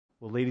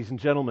Well, ladies and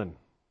gentlemen,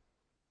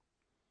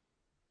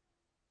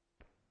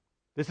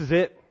 this is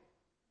it.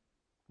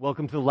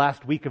 Welcome to the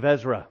last week of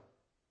Ezra.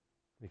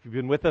 If you've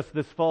been with us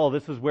this fall,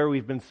 this is where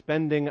we've been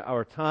spending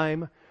our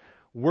time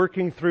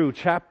working through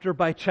chapter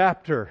by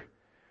chapter,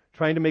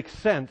 trying to make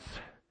sense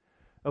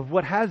of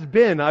what has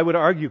been, I would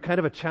argue, kind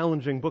of a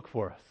challenging book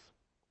for us.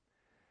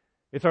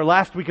 It's our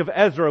last week of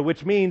Ezra,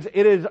 which means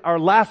it is our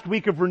last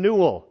week of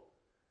renewal.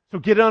 So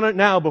get on it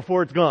now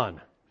before it's gone.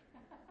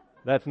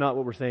 That's not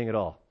what we're saying at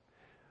all.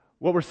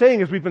 What we're saying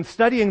is we've been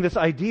studying this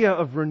idea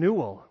of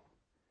renewal,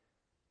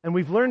 and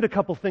we've learned a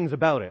couple things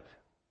about it.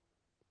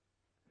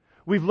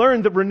 We've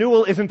learned that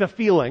renewal isn't a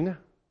feeling.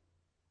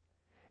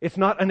 It's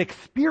not an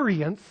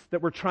experience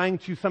that we're trying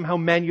to somehow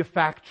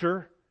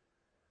manufacture.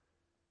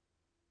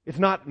 It's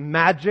not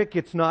magic.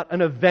 It's not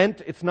an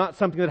event. It's not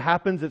something that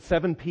happens at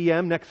 7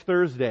 p.m. next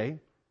Thursday.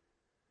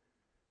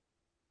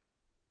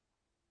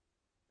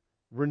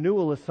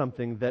 Renewal is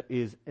something that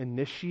is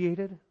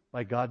initiated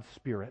by God's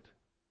Spirit.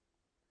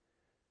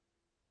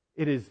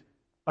 It is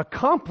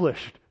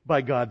accomplished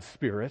by God's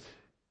Spirit.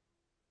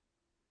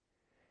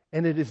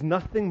 And it is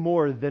nothing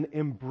more than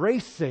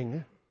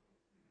embracing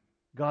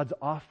God's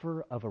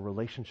offer of a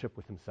relationship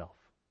with Himself.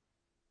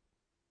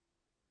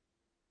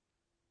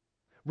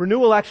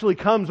 Renewal actually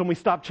comes when we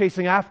stop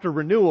chasing after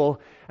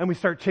renewal and we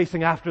start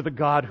chasing after the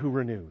God who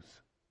renews.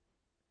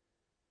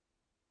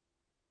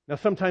 Now,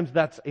 sometimes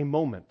that's a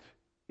moment.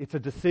 It's a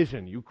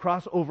decision. You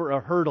cross over a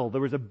hurdle.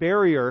 There was a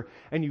barrier,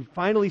 and you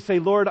finally say,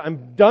 Lord,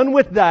 I'm done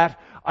with that.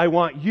 I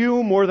want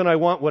you more than I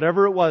want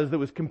whatever it was that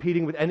was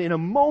competing with. And in a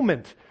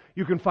moment,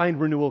 you can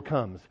find renewal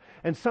comes.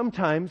 And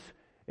sometimes,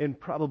 and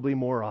probably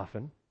more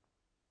often,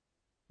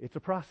 it's a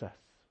process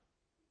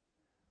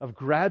of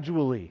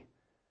gradually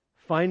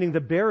finding the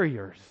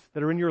barriers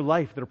that are in your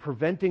life that are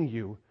preventing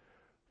you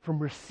from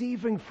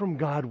receiving from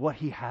God what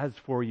He has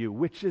for you,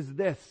 which is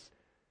this.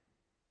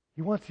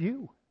 He wants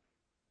you.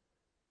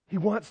 He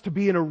wants to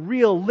be in a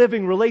real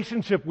living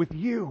relationship with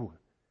you.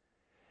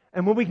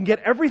 And when we can get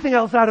everything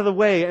else out of the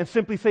way and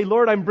simply say,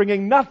 Lord, I'm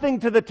bringing nothing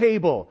to the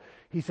table,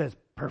 He says,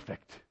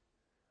 perfect.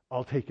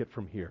 I'll take it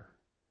from here.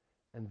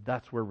 And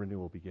that's where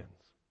renewal begins.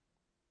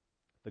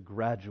 The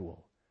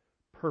gradual,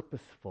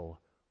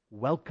 purposeful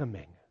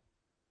welcoming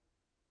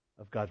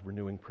of God's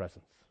renewing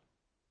presence.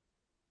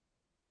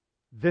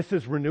 This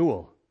is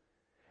renewal.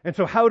 And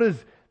so how does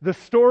the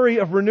story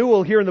of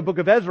renewal here in the book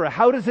of Ezra,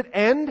 how does it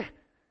end?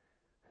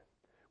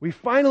 We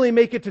finally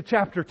make it to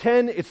chapter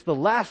 10. It's the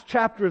last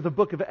chapter of the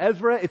book of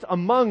Ezra. It's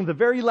among the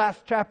very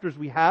last chapters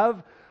we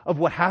have of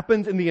what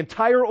happens in the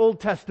entire Old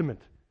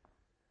Testament.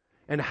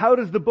 And how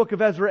does the book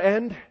of Ezra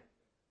end?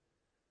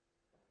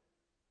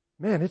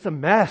 Man, it's a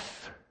mess.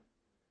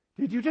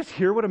 Did you just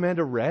hear what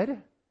Amanda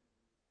read?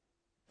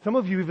 Some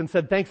of you even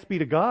said, thanks be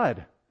to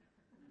God.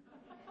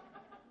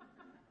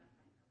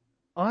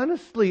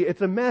 Honestly,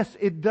 it's a mess.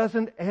 It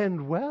doesn't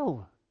end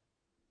well.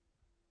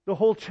 The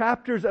whole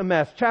chapter's a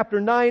mess. Chapter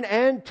 9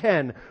 and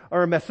 10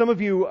 are a mess. Some of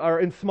you are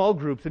in small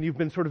groups and you've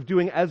been sort of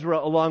doing Ezra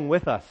along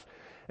with us.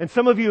 And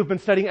some of you have been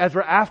studying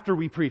Ezra after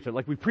we preach it.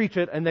 Like we preach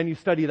it and then you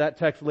study that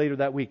text later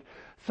that week.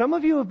 Some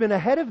of you have been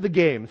ahead of the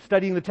game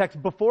studying the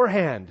text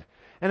beforehand.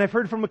 And I've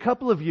heard from a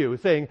couple of you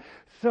saying,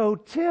 so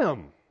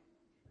Tim,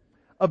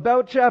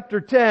 about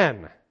chapter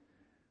 10.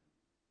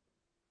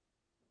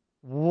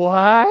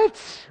 What?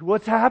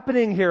 What's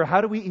happening here?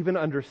 How do we even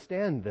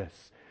understand this?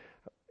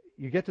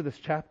 You get to this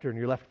chapter and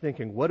you're left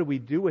thinking, what do we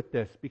do with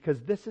this? Because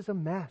this is a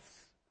mess.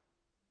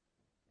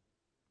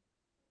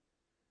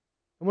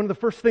 And one of the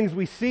first things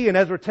we see in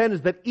Ezra 10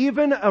 is that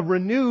even a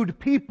renewed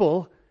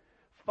people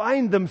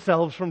find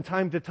themselves from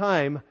time to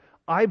time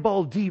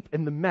eyeball deep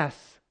in the mess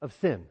of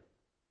sin.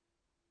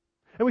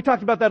 And we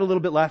talked about that a little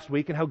bit last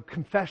week and how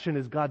confession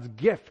is God's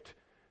gift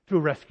to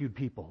a rescued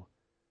people,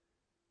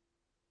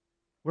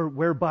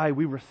 whereby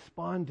we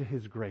respond to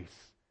His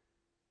grace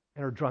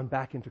and are drawn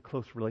back into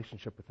close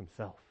relationship with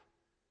Himself.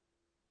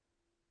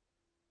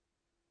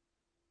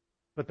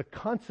 But the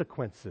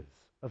consequences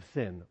of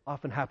sin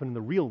often happen in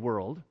the real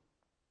world.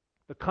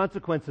 The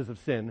consequences of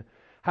sin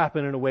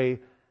happen in a way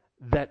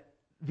that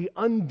the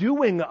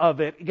undoing of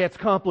it gets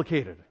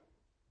complicated.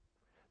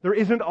 There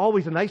isn't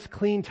always a nice,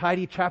 clean,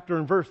 tidy chapter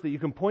and verse that you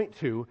can point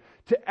to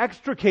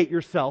extricate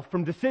yourself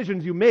from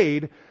decisions you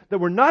made that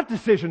were not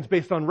decisions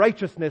based on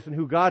righteousness and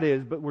who God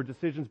is, but were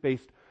decisions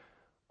based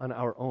on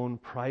our own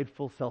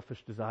prideful,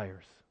 selfish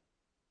desires.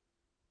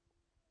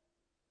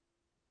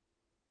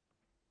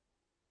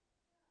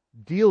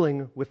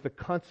 Dealing with the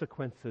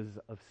consequences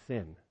of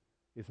sin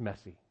is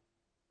messy.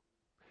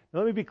 Now,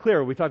 let me be clear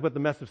when we talk about the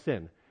mess of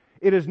sin.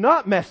 It is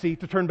not messy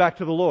to turn back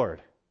to the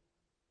Lord.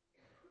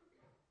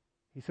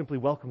 He simply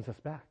welcomes us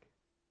back.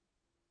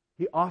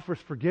 He offers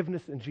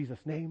forgiveness in Jesus'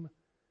 name.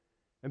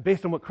 And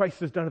based on what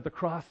Christ has done at the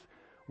cross,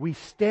 we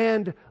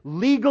stand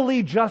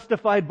legally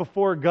justified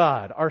before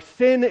God. Our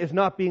sin is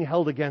not being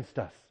held against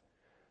us.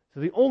 So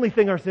the only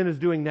thing our sin is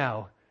doing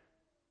now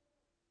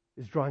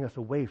is drawing us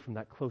away from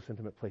that close,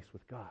 intimate place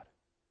with God.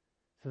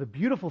 So the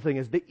beautiful thing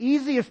is the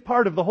easiest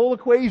part of the whole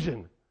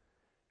equation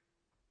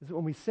is that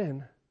when we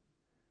sin,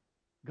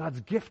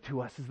 God's gift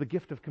to us is the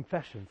gift of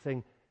confession,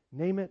 saying,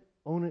 name it,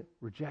 own it,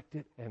 reject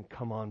it, and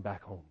come on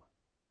back home.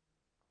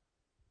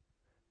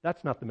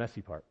 That's not the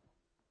messy part.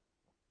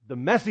 The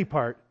messy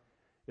part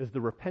is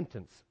the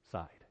repentance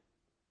side.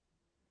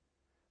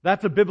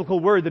 That's a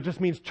biblical word that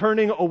just means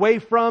turning away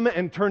from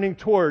and turning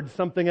towards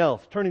something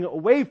else. Turning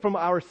away from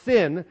our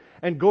sin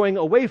and going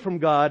away from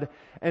God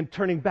and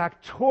turning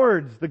back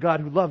towards the God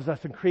who loves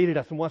us and created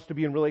us and wants to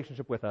be in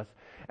relationship with us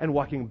and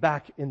walking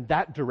back in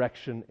that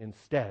direction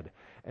instead.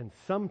 And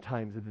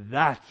sometimes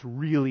that's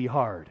really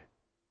hard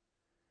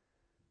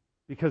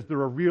because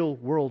there are real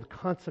world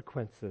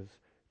consequences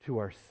to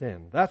our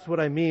sin. That's what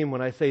I mean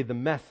when I say the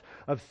mess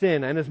of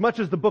sin. And as much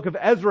as the book of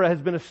Ezra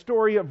has been a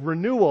story of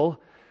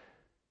renewal,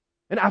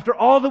 and after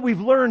all that we've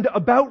learned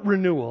about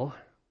renewal,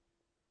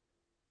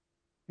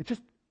 it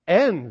just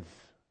ends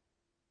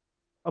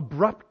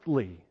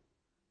abruptly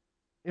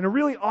in a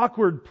really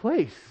awkward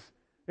place,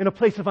 in a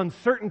place of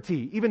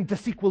uncertainty, even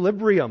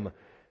disequilibrium,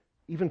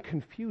 even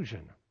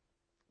confusion.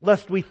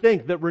 Lest we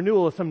think that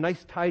renewal is some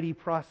nice, tidy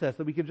process,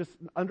 that we can just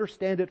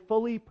understand it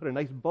fully, put a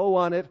nice bow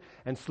on it,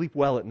 and sleep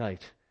well at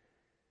night.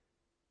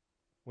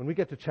 When we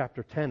get to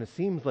chapter 10, it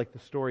seems like the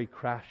story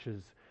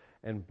crashes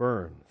and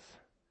burns.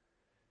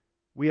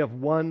 We have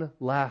one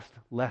last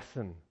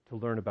lesson to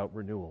learn about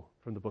renewal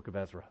from the book of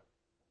Ezra.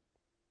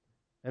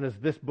 And as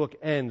this book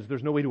ends,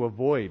 there's no way to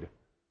avoid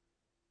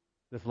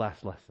this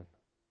last lesson.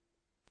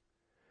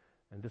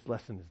 And this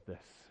lesson is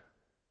this: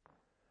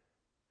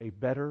 a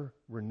better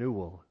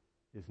renewal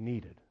is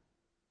needed,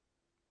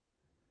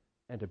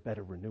 and a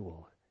better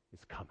renewal is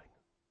coming.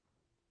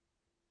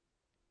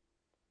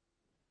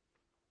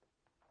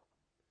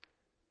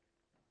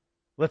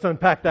 Let's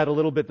unpack that a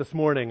little bit this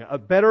morning. A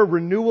better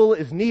renewal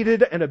is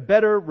needed and a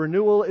better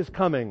renewal is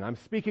coming. I'm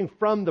speaking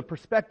from the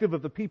perspective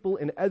of the people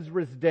in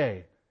Ezra's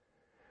day.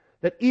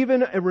 That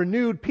even a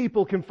renewed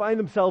people can find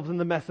themselves in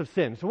the mess of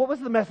sin. So what was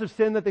the mess of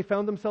sin that they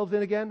found themselves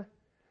in again?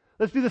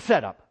 Let's do the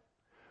setup.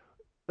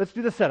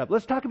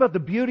 Let's talk about the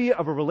beauty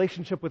of a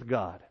relationship with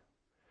God.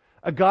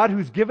 A God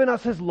who's given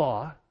us His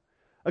law.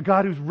 A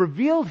God who's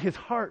revealed His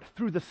heart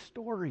through the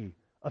story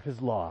of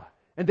His law.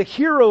 And the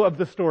hero of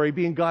the story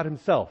being God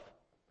Himself.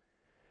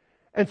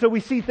 And so we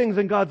see things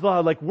in God's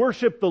law like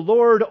worship the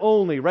Lord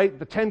only, right?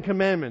 The 10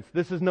 Commandments.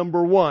 This is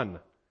number 1.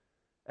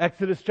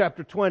 Exodus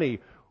chapter 20.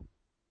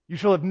 You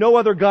shall have no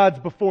other gods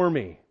before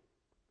me.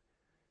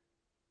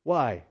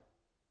 Why?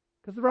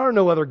 Because there are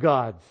no other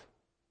gods.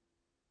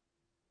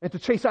 And to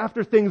chase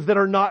after things that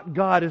are not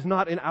God is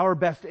not in our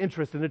best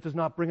interest, and it does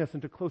not bring us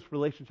into close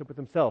relationship with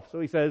Himself. So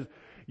He says,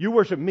 you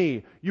worship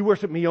me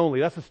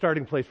only. That's the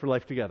starting place for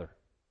life together.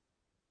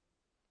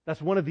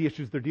 That's one of the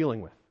issues they're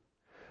dealing with.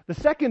 The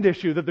second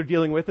issue that they're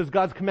dealing with is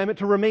God's commandment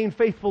to remain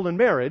faithful in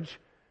marriage.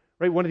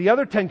 Right? One of the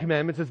other 10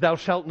 commandments is thou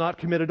shalt not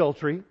commit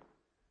adultery.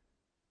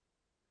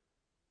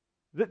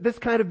 This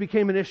kind of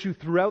became an issue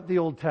throughout the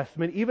Old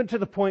Testament, even to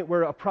the point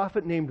where a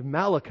prophet named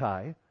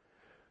Malachi,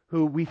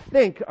 who we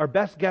think our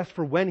best guess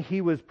for when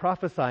he was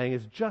prophesying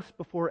is just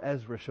before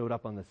Ezra showed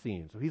up on the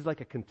scene. So he's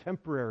like a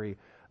contemporary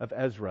of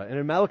Ezra. And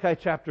in Malachi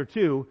chapter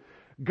 2,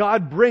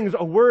 God brings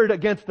a word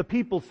against the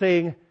people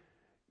saying,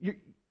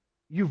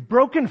 you've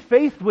broken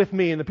faith with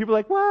me. And the people are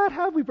like, what?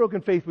 How have we broken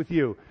faith with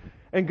you?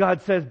 And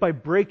God says, by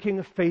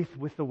breaking faith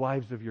with the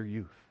wives of your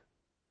youth.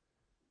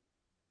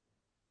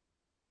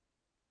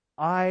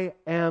 I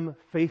am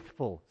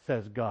faithful,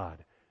 says God.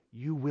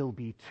 You will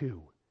be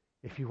too,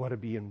 if you want to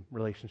be in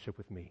relationship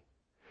with me.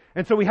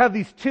 And so we have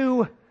these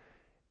two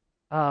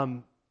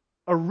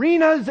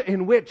arenas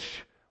in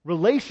which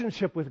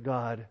relationship with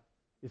God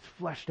is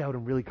fleshed out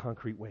in really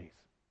concrete ways.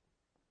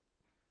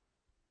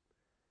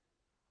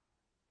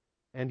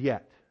 And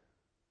yet,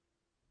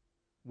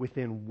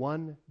 within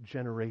one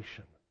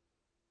generation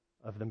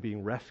of them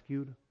being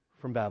rescued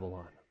from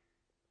Babylon,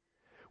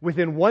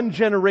 within one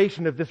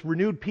generation of this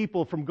renewed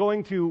people from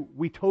going to,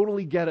 we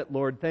totally get it,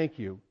 Lord, thank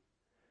you,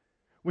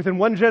 within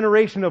one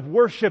generation of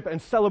worship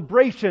and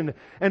celebration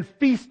and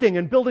feasting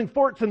and building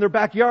forts in their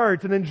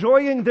backyards and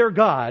enjoying their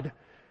God,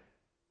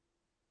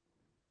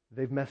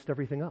 they've messed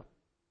everything up.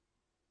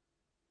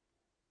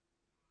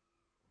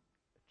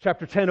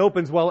 Chapter 10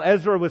 opens while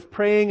Ezra was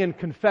praying and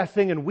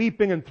confessing and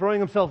weeping and throwing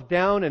himself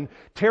down and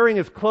tearing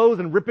his clothes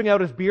and ripping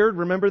out his beard.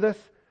 Remember this?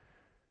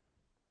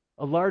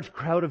 A large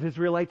crowd of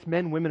Israelites,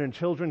 men, women, and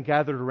children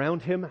gathered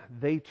around him.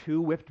 They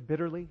too wept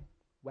bitterly.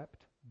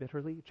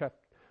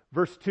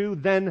 Verse 2,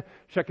 then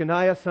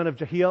Shechaniah, son of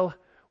Jehiel,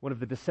 one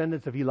of the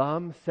descendants of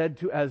Elam, said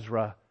to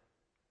Ezra,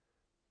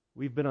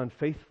 we've been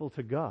unfaithful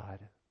to God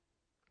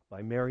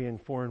by marrying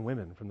foreign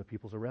women from the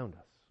peoples around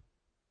us.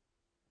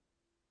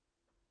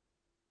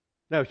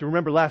 Now, if you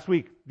remember last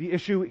week, the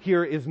issue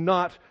here is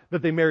not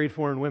that they married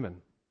foreign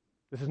women.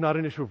 This is not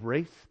an issue of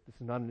race. This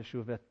is not an issue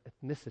of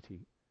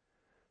ethnicity.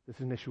 This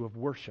is an issue of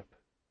worship.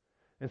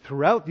 And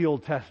throughout the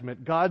Old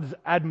Testament, God's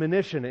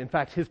admonition, in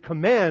fact, His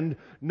command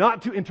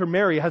not to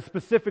intermarry has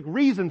specific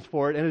reasons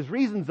for it, and His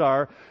reasons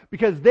are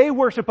because they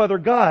worship other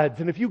gods,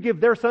 and if you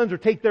give their sons or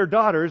take their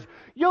daughters,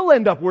 you'll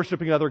end up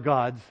worshiping other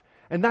gods.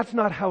 And that's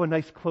not how a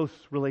nice, close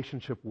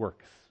relationship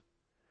works.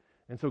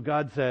 And so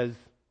God says,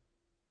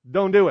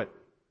 don't do it.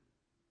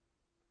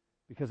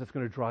 Because it's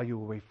going to draw you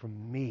away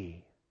from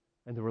me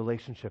and the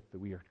relationship that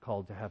we are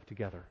called to have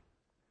together.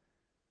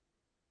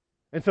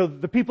 And so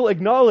the people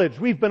acknowledge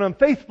we've been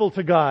unfaithful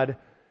to God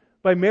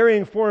by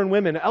marrying foreign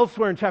women.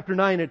 Elsewhere in chapter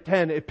 9 and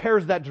 10, it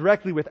pairs that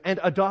directly with and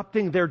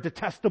adopting their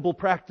detestable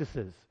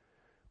practices,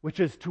 which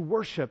is to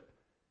worship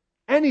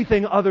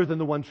anything other than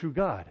the one true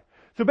God.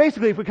 So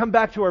basically, if we come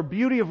back to our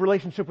beauty of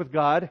relationship with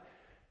God,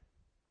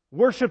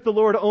 worship the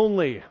Lord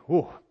only.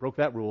 Ooh, broke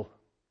that rule.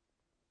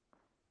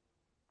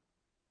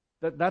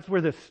 That's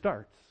where this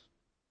starts.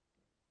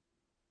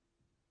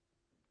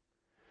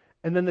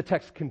 And then the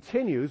text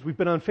continues. We've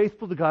been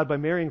unfaithful to God by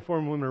marrying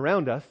foreign women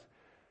around us.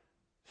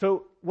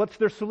 So what's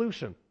their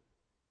solution?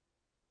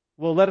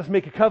 Well, let us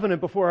make a covenant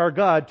before our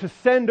God to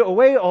send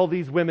away all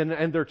these women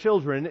and their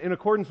children in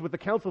accordance with the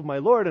counsel of my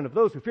Lord and of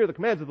those who fear the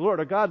commands of the Lord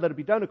our God. Let it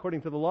be done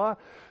according to the law.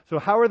 So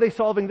how are they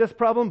solving this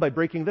problem? By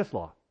breaking this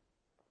law.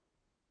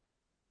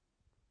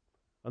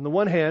 On the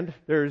one hand,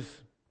 there's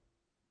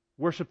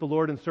worship the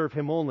Lord and serve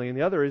Him only. And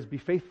the other is be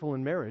faithful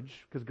in marriage,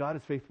 because God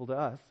is faithful to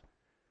us.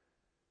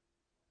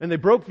 And they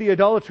broke the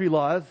idolatry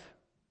laws,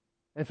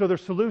 and so their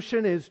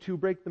solution is to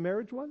break the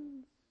marriage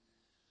ones?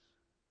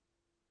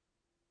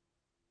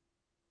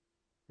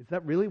 Is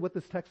that really what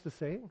this text is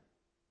saying?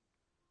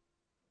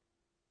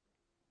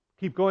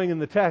 Keep going in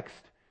the text.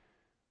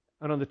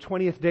 And on the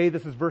 20th day,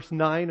 this is verse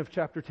 9 of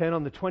chapter 10,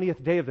 on the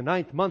 20th day of the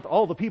 9th month,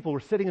 all the people were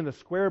sitting in the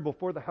square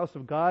before the house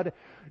of God,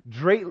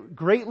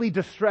 greatly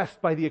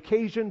distressed by the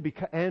occasion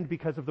and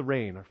because of the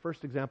rain. Our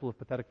first example of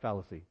pathetic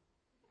fallacy.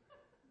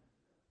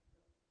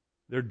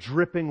 They're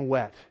dripping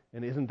wet.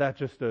 And isn't that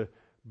just a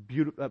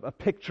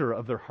picture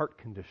of their heart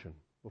condition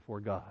before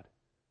God?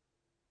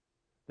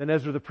 Then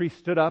Ezra the priest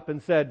stood up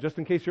and said, just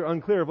in case you're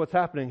unclear of what's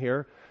happening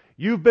here,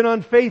 you've been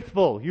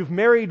unfaithful. You've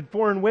married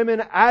foreign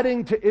women,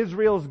 adding to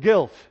Israel's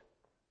guilt.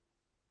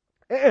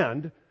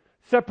 And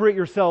separate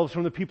yourselves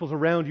from the peoples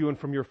around you and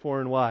from your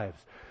foreign wives.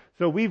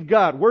 So we've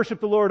got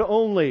worship the Lord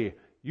only.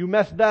 You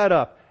messed that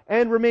up.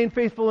 And remain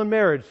faithful in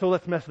marriage. So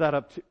let's mess that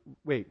up too.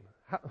 Wait.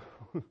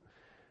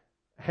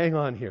 Hang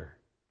on here.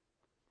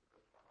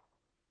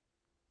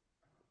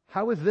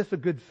 How is this a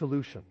good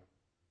solution?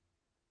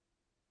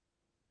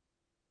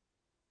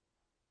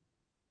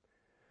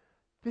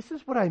 This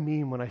is what I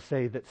mean when I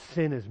say that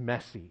sin is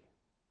messy.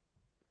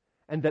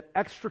 And that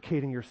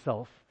extricating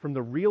yourself from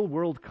the real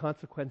world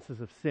consequences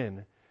of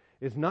sin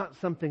is not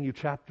something you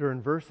chapter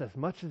and verse as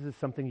much as it's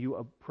something you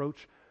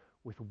approach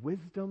with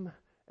wisdom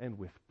and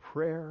with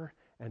prayer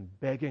and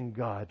begging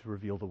God to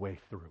reveal the way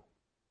through.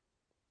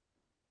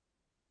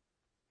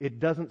 It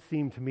doesn't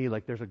seem to me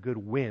like there's a good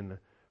win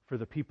for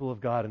the people of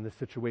God in this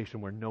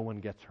situation where no one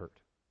gets hurt.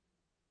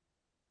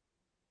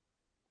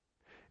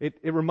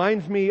 It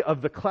reminds me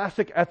of the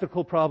classic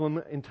ethical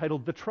problem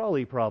entitled the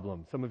trolley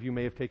problem. Some of you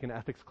may have taken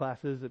ethics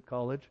classes at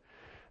college.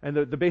 And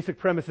the basic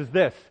premise is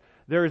this.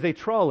 There is a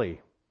trolley,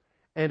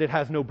 and it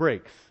has no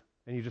brakes.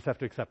 And you just have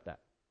to accept that.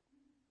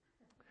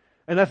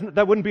 And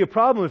that wouldn't be a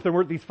problem if there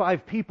weren't these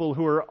 5 people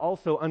who are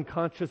also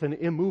unconscious and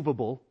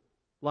immovable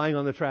lying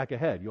on the track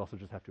ahead. You also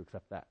just have to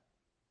accept that.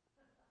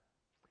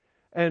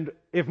 And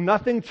if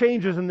nothing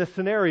changes in this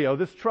scenario,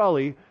 this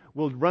trolley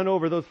will run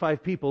over those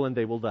 5 people and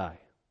they will die.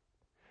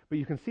 But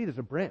you can see there's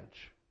a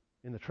branch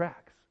in the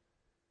tracks.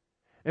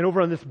 And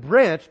over on this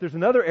branch, there's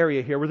another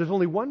area here where there's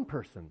only one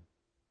person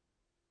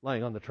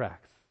lying on the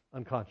tracks,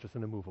 unconscious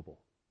and immovable.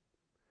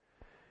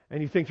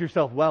 And you think to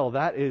yourself, well,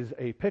 that is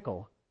a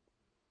pickle.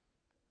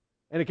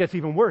 And it gets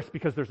even worse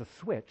because there's a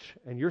switch,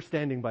 and you're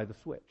standing by the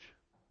switch.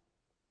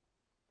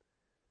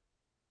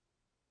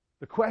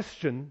 The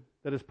question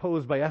that is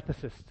posed by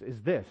ethicists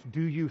is this: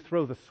 do you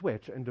throw the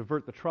switch and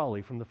divert the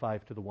trolley from the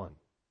 5 to the 1?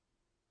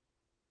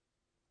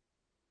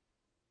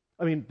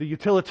 I mean, the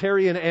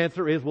utilitarian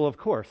answer is, well, of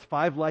course,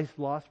 5 lives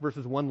lost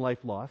versus 1 life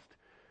lost.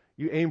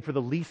 You aim for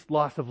the least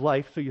loss of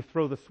life, so you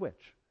throw the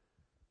switch.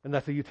 And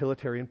that's a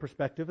utilitarian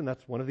perspective, and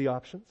that's one of the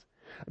options.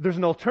 There's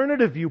an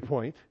alternative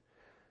viewpoint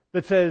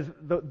that says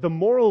the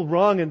moral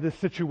wrong in this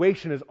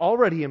situation is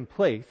already in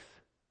place,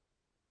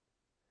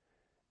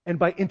 and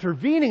by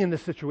intervening in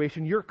this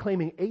situation, you're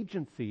claiming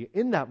agency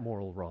in that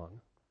moral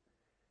wrong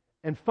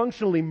and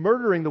functionally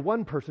murdering the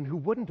one person who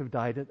wouldn't have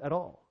died at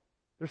all.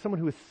 There's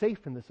someone who is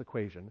safe in this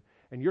equation,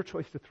 and your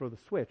choice to throw the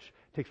switch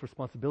takes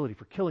responsibility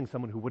for killing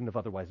someone who wouldn't have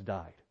otherwise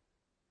died.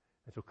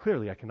 And so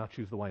clearly I cannot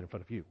choose the wine in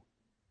front of you.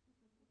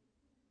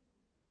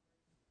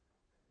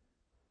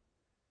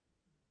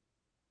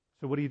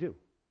 So what do you do?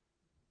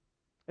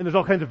 And there's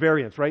all kinds of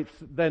variants, right?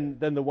 Then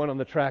the one on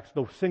the tracks,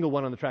 the single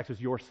one on the tracks is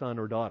your son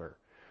or daughter.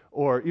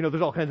 Or,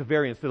 there's all kinds of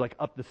variants. They like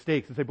up the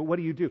stakes and say, but what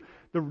do you do?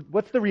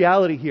 What's the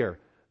reality here?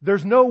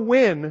 There's no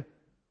win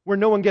where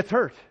no one gets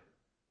hurt.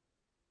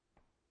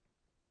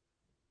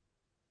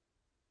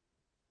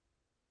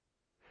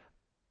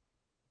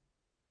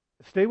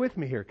 Stay with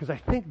me here, because I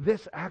think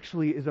this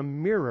actually is a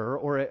mirror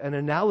or an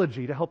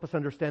analogy to help us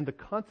understand the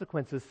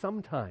consequences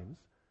sometimes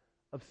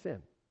of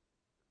sin.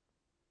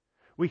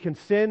 We can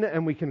sin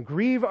and we can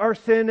grieve our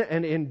sin,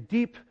 and in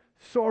deep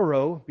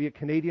sorrow, be it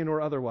Canadian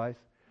or otherwise,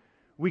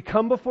 we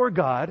come before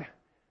God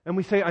and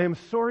we say, I am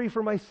sorry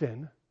for my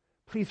sin.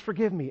 Please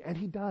forgive me. And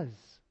He does.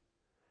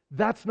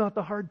 That's not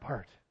the hard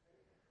part.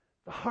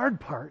 The hard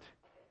part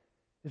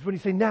is when you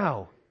say,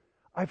 now,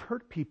 I've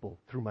hurt people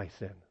through my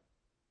sin.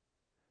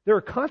 There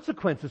are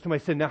consequences to my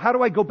sin. Now, how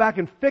do I go back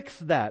and fix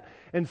that?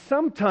 And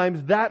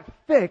sometimes that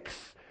fix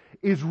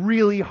is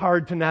really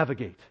hard to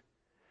navigate.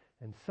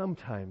 And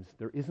sometimes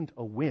there isn't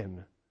a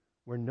win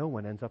where no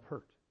one ends up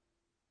hurt.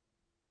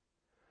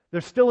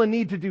 There's still a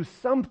need to do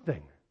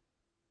something.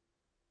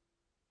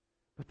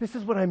 But this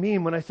is what I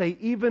mean when I say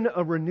even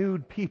a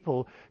renewed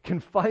people can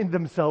find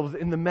themselves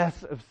in the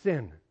mess of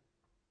sin.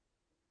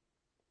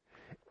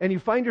 And you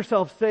find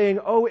yourself saying,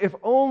 oh, if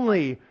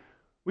only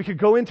we could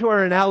go into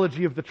our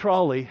analogy of the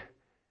trolley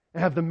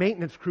and have the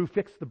maintenance crew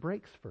fix the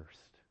brakes first.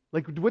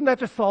 Like, wouldn't that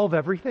just solve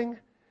everything?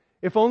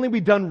 If only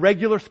we'd done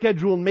regular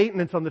scheduled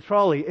maintenance on the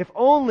trolley. If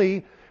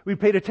only we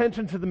paid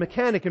attention to the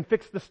mechanic and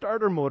fixed the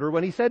starter motor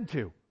when he said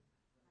to.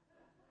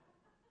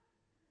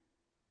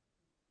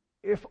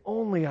 If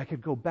only I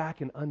could go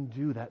back and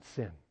undo that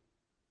sin.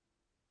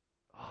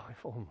 Oh,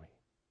 if only.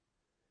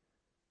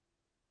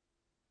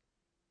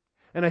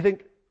 And I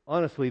think,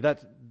 honestly, I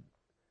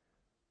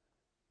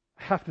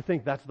have to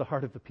think that's the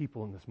heart of the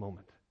people in this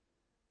moment.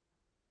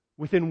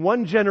 Within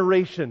one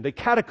generation, they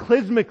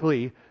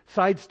cataclysmically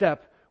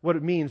sidestep what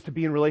it means to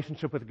be in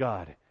relationship with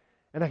God.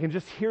 And I can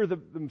just hear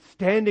them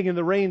standing in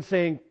the rain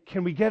saying,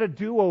 can we get a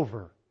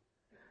do-over?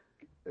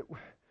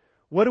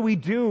 What do we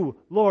do,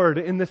 Lord,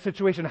 in this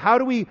situation? How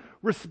do we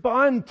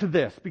respond to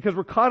this? Because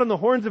we're caught on the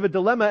horns of a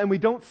dilemma and we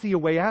don't see a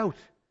way out.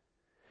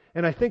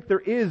 And I think there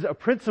is a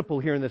principle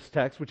here in this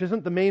text, which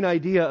isn't the main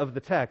idea of the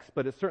text,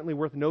 but it's certainly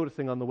worth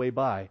noticing on the way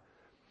by.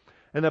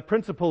 And that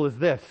principle is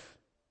this.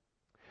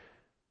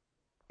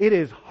 It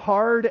is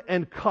hard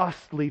and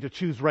costly to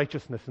choose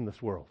righteousness in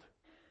this world.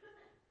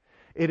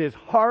 It is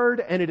hard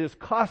and it is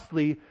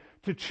costly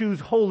to choose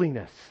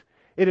holiness.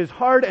 It is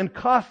hard and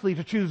costly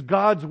to choose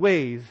God's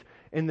ways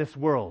in this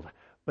world.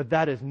 But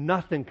that is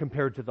nothing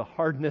compared to the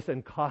hardness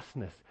and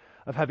costness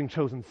of having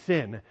chosen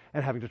sin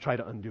and having to try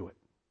to undo it.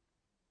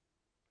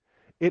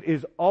 It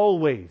is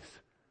always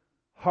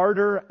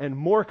harder and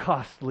more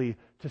costly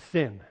to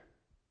sin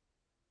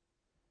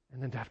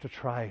and then to have to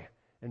try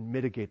and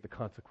mitigate the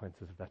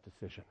consequences of that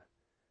decision.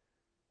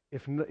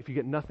 If you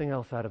get nothing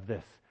else out of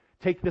this,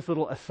 take this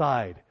little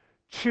aside.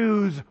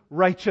 Choose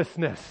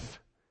righteousness.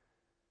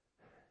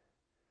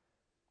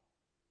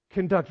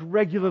 Conduct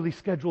regularly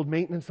scheduled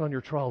maintenance on your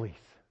trolleys.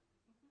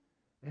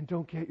 And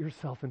don't get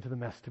yourself into the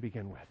mess to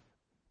begin with.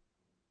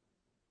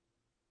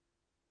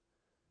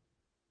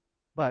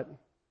 But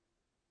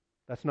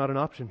that's not an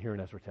option here in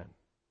Ezra 10.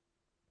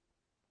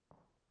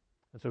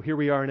 And so here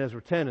we are in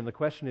Ezra 10, and the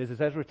question is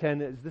Ezra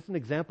 10, is this an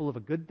example of a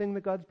good thing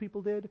that God's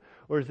people did,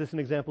 or is this an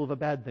example of a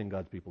bad thing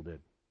God's people did?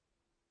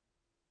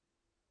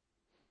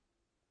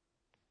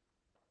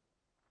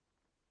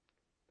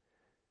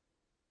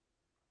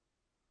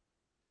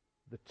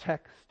 The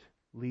text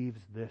leaves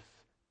this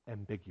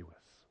ambiguous.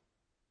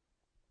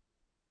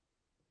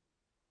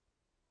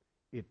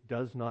 It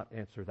does not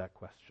answer that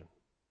question.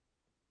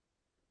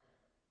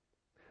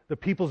 The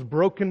people's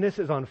brokenness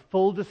is on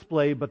full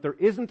display, but there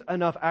isn't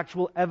enough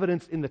actual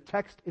evidence in the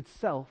text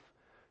itself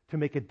to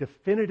make a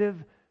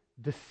definitive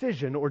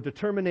decision or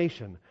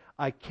determination.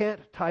 I can't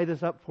tie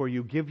this up for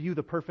you, give you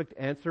the perfect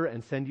answer,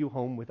 and send you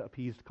home with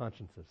appeased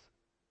consciences.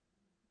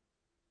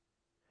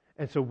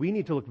 And so we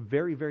need to look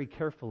very, very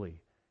carefully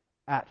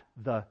at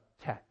the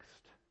text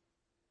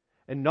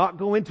and not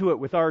go into it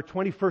with our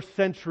 21st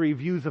century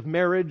views of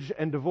marriage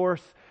and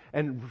divorce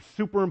and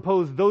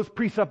superimpose those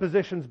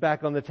presuppositions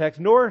back on the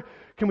text, nor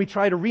can we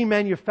try to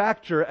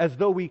remanufacture as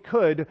though we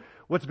could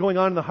what's going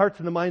on in the hearts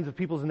and the minds of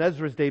peoples in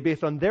Ezra's day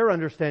based on their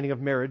understanding of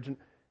marriage.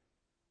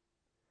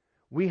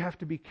 We have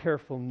to be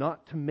careful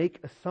not to make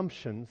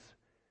assumptions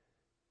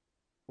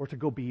or to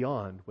go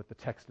beyond what the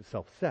text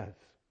itself says.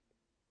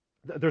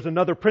 There's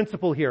another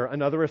principle here,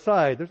 another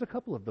aside. There's a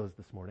couple of those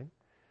this morning.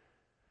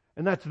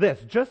 And that's this.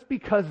 Just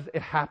because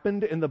it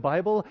happened in the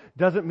Bible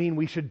doesn't mean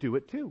we should do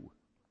it too.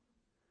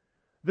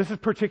 This is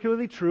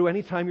particularly true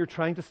anytime you're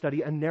trying to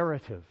study a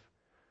narrative,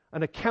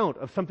 an account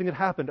of something that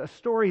happened, a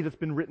story that's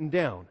been written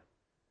down.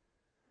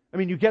 I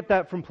mean, you get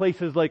that from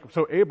places like,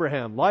 so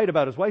Abraham lied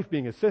about his wife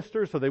being his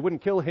sister so they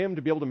wouldn't kill him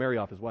to be able to marry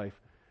off his wife.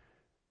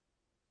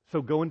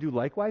 So go and do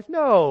likewise?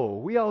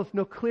 No, we all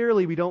know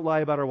clearly we don't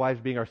lie about our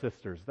wives being our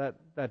sisters.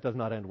 That does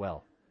not end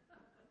well.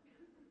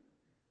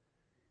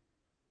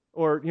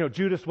 Or,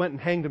 Judas went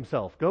and hanged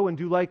himself. Go and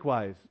do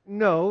likewise.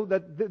 No,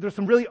 there's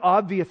some really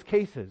obvious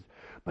cases.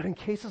 But in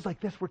cases like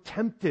this, we're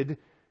tempted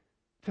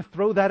to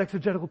throw that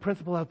exegetical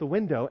principle out the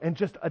window and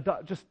just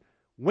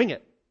wing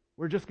it.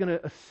 We're just going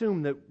to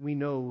assume that we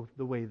know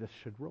the way this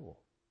should roll.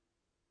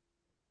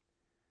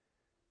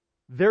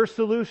 Their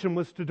solution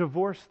was to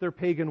divorce their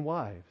pagan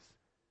wives.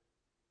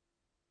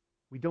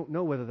 We don't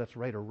know whether that's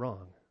right or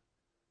wrong.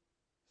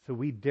 So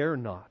we dare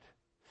not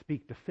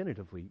speak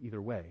definitively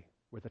either way.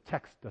 where the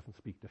text doesn't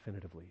speak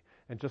definitively.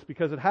 And just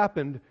because it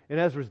happened in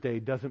Ezra's day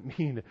doesn't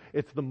mean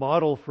it's the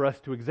model for us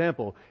to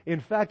example. In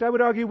fact, I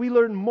would argue we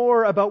learn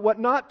more about what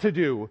not to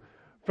do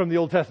from the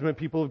Old Testament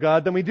people of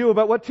God than we do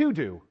about what to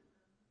do.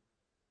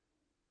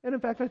 And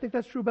in fact, I think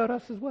that's true about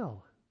us as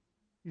well.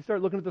 You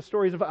start looking at the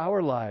stories of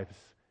our lives,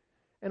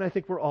 and I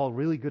think we're all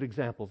really good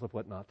examples of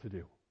what not to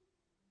do.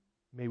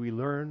 May we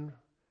learn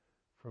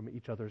from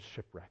each other's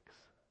shipwrecks.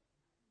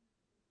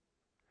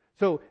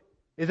 So,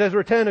 is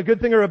Ezra 10 a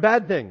good thing or a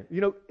bad thing?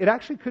 You know, it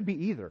actually could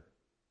be either.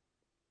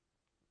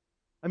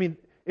 I mean,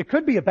 it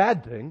could be a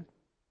bad thing.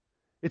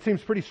 It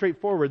seems pretty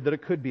straightforward that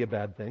it could be a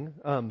bad thing.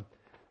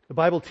 The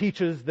Bible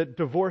teaches that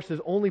divorce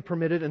is only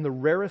permitted in the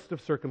rarest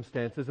of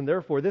circumstances, and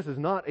therefore this is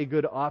not a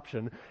good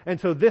option. And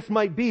so this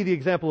might be the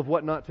example of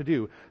what not to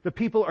do. The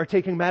people are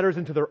taking matters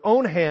into their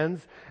own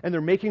hands, and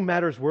they're making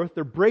matters worse.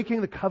 They're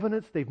breaking the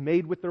covenants they've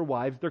made with their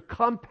wives. They're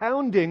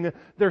compounding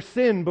their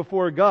sin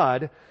before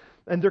God,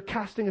 and they're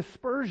casting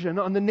aspersion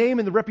on the name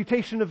and the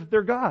reputation of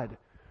their God.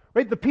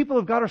 Right? The people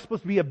of God are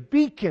supposed to be a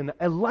beacon,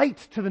 a light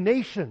to the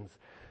nations,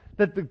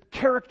 that the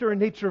character and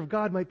nature of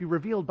God might be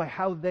revealed by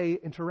how they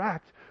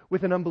interact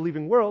with an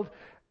unbelieving world.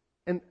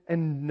 And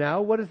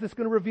now what is this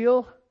going to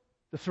reveal?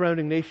 The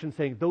surrounding nation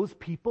saying, those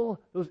people,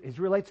 those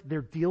Israelites,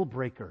 they're deal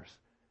breakers.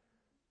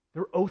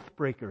 They're oath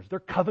breakers. They're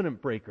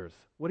covenant breakers.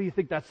 What do you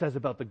think that says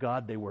about the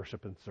God they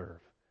worship and serve?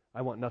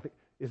 I want nothing.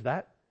 Is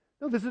that?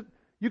 No, this is,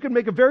 you can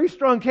make a very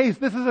strong case.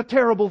 This is a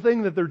terrible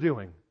thing that they're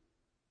doing.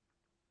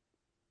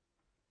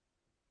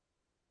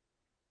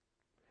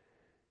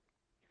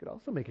 You could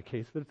also make a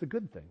case that it's a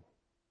good thing.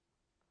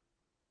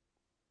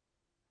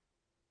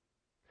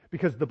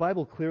 Because the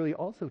Bible clearly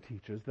also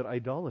teaches that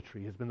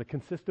idolatry has been the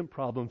consistent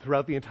problem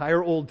throughout the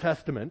entire Old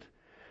Testament.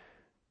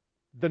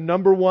 The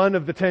number one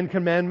of the 10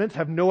 Commandments,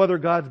 have no other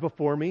gods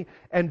before me,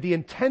 and the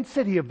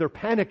intensity of their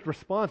panicked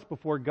response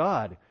before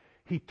God.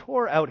 He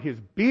tore out his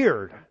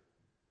beard.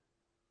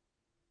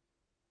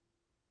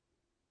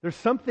 There's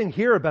something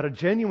here about a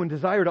genuine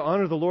desire to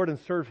honor the Lord and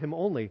serve Him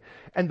only.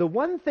 And the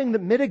one thing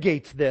that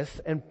mitigates this,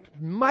 and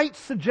might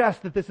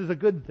suggest that this is a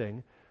good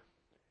thing,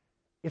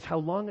 is how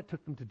long it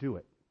took them to do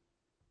it.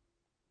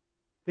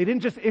 They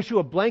didn't just issue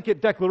a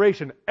blanket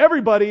declaration,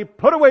 everybody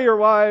put away your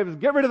wives,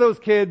 get rid of those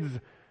kids.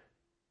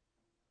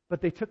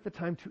 But they took the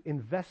time to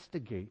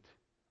investigate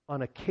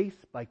on a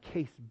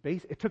case-by-case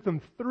basis. It took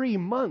them 3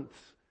 months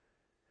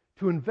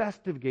to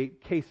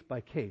investigate case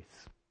by case.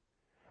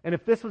 And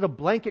if this was a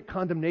blanket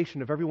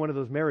condemnation of every one of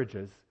those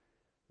marriages,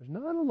 there's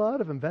not a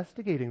lot of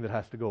investigating that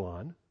has to go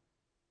on.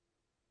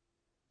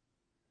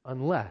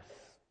 Unless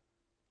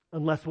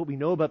what we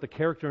know about the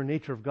character and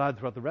nature of God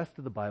throughout the rest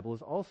of the Bible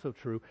is also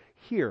true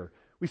here.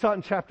 We saw it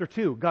in chapter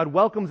 2. God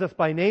welcomes us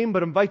by name,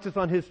 but invites us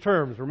on His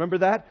terms. Remember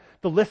that?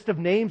 The list of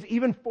names,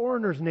 even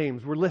foreigners'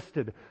 names were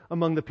listed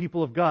among the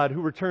people of God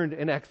who returned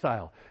in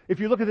exile. If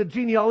you look at the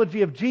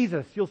genealogy of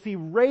Jesus, you'll see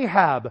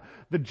Rahab,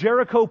 the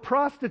Jericho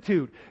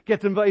prostitute,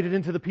 gets invited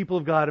into the people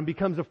of God and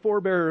becomes a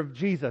forebearer of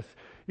Jesus.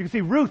 You can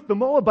see Ruth, the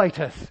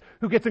Moabitess,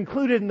 who gets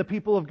included in the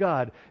people of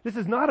God. This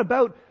is not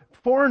about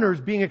foreigners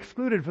being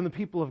excluded from the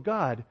people of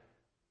God.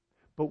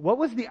 But what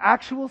was the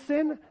actual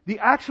sin? The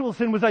actual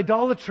sin was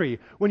idolatry.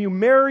 When you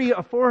marry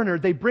a foreigner,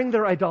 they bring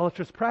their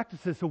idolatrous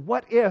practices. So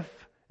what if,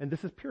 and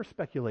this is pure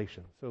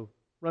speculation, so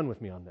run with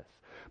me on this,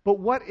 but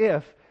what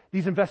if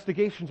these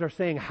investigations are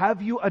saying,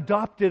 have you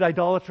adopted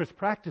idolatrous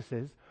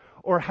practices,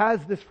 or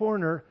has this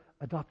foreigner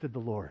adopted the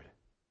Lord?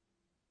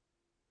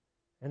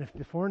 And if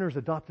the foreigner's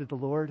adopted the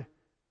Lord,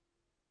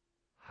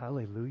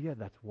 hallelujah,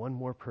 that's one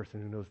more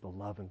person who knows the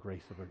love and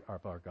grace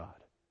of our God.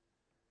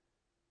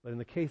 But in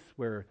the case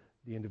where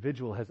the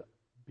individual has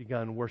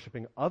begun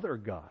worshiping other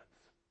gods,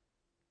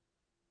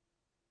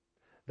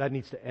 that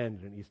needs to end,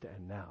 and it needs to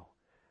end now.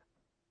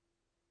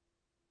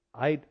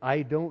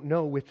 I don't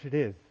know which it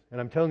is. And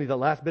I'm telling you the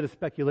last bit of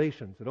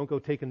speculation, so don't go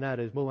taking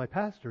that as, well, my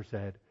pastor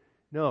said.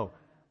 No.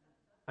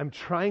 I'm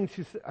trying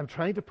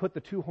to put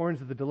the two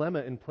horns of the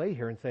dilemma in play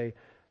here and say,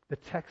 the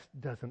text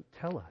doesn't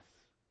tell us.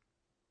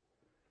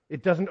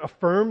 It doesn't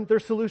affirm their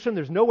solution.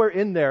 There's nowhere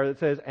in there that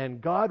says, and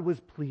God was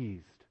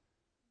pleased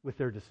with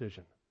their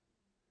decision.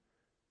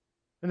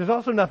 And there's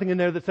also nothing in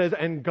there that says,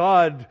 and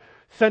God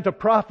sent a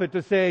prophet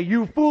to say,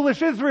 you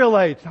foolish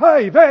Israelites,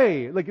 hey,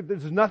 vey! Like,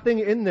 there's nothing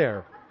in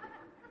there.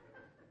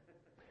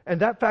 And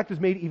that fact is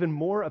made even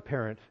more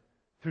apparent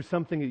through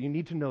something that you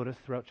need to notice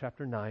throughout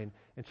chapter 9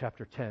 and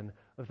chapter 10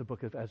 of the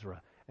book of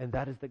Ezra. And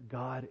that is that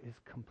God is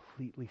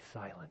completely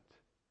silent.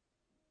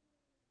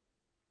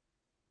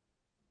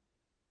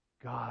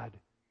 God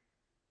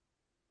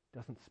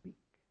doesn't speak.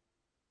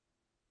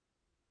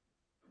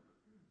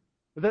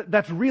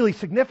 That's really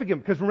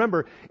significant because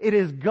remember, it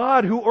is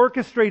God who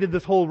orchestrated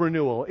this whole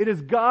renewal. It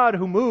is God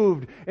who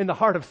moved in the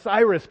heart of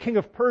Cyrus, king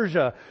of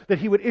Persia, that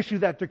he would issue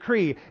that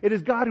decree. It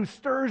is God who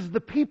stirs the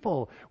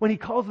people when He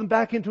calls them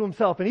back into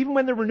Himself. And even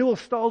when the renewal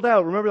stalled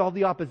out, remember all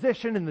the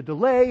opposition and the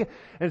delay,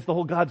 and it's the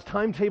whole God's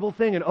timetable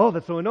thing, and oh,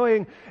 that's so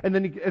annoying. And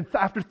then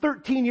after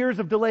 13 years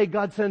of delay,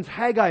 God sends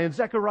Haggai and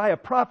Zechariah,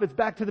 prophets,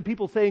 back to the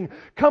people saying,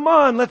 come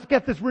on, let's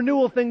get this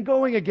renewal thing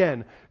going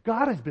again.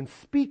 God has been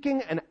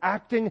speaking and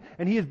acting,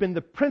 and He has been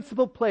the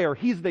principal player.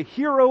 He's the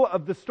hero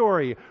of the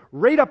story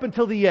right up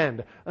until the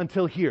end,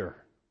 until here.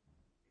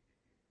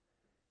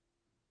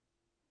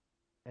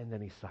 And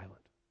then He's silent.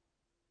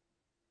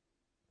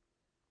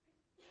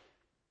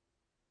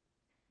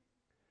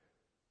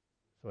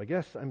 So I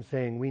guess I'm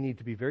saying we need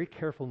to be very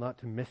careful not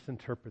to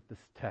misinterpret this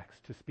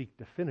text to speak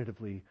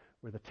definitively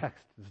where the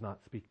text does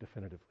not speak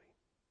definitively.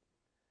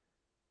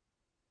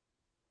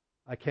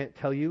 I can't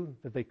tell you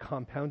that they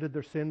compounded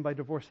their sin by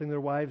divorcing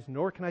their wives,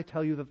 nor can I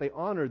tell you that they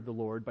honored the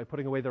Lord by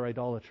putting away their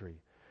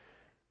idolatry.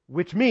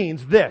 Which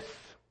means this: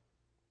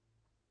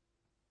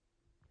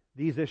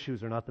 these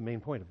issues are not the main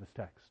point of this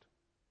text.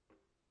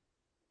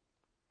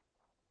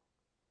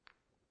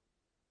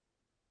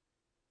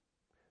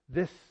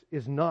 This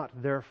is not,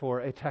 therefore,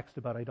 a text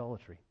about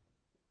idolatry.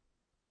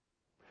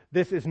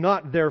 This is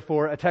not,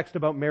 therefore, a text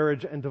about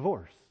marriage and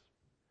divorce.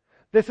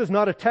 This is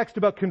not a text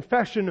about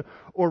confession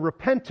or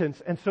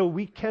repentance, and so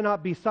we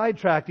cannot be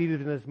sidetracked,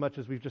 even as much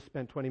as we've just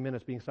spent 20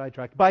 minutes being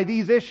sidetracked, by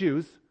these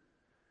issues,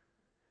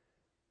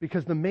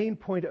 because the main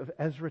point of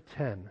Ezra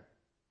 10,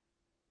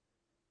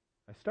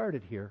 I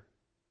started here,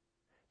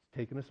 it's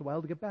taken us a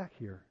while to get back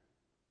here,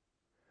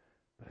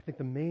 but I think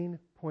the main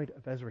point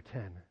of Ezra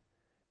 10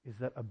 is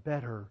that a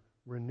better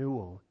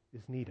renewal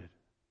is needed.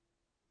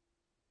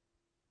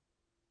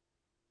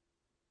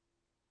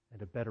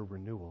 And a better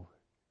renewal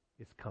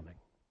is coming.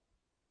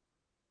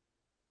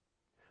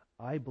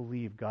 I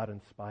believe God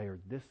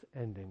inspired this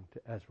ending to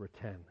Ezra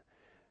 10,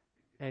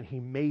 and He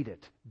made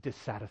it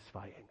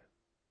dissatisfying.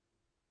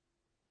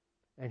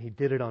 And He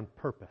did it on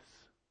purpose.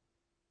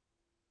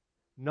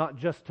 Not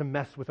just to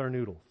mess with our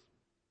noodles,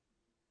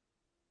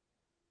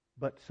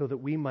 but so that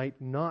we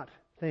might not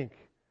think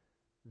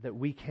that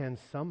we can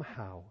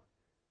somehow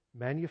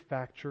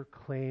manufacture,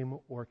 claim,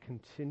 or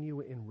continue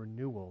in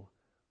renewal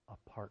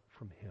apart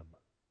from Him.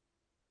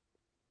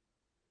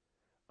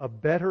 A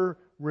better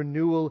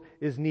renewal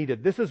is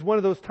needed. This is one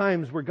of those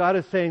times where God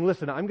is saying,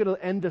 listen, I'm going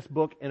to end this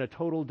book in a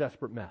total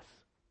desperate mess.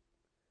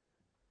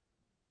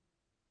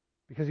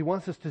 Because He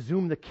wants us to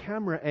zoom the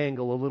camera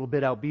angle a little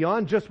bit out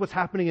beyond just what's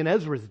happening in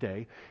Ezra's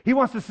day. He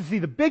wants us to see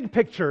the big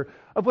picture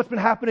of what's been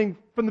happening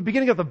from the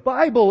beginning of the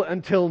Bible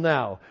until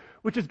now,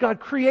 which is God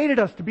created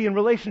us to be in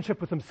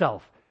relationship with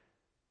Himself.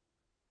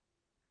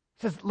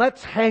 He says,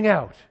 let's hang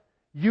out,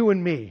 you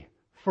and me,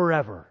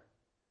 forever.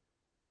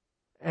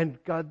 And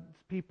God's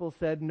people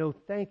said, no,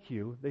 thank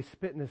you. They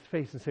spit in His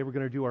face and say, we're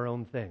going to do our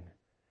own thing.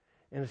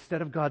 And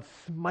instead of God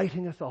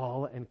smiting us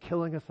all and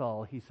killing us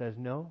all, He says,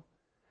 no,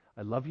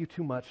 I love you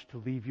too much to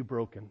leave you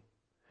broken.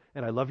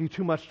 And I love you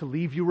too much to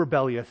leave you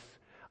rebellious.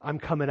 I'm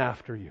coming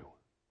after you.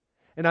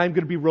 And I'm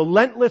going to be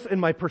relentless in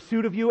my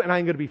pursuit of you, and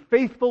I'm going to be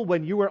faithful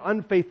when you are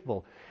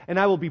unfaithful. And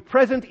I will be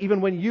present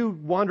even when you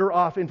wander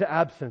off into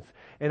absence.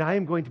 And I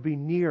am going to be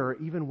near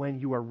even when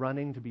you are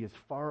running to be as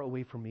far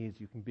away from me as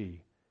you can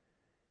be.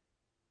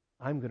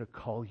 I'm going to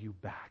call you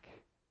back.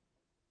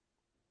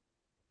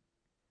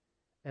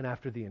 And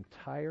after the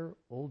entire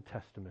Old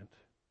Testament,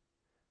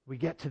 we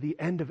get to the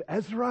end of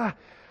Ezra,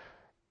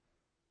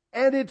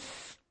 and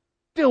it's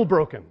still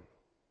broken.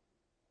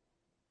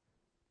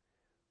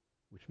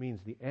 Which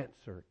means the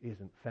answer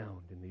isn't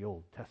found in the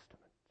Old Testament.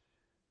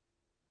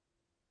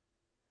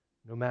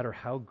 No matter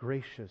how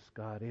gracious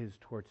God is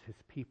towards His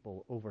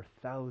people over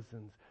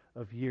thousands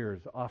of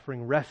years,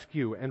 offering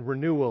rescue and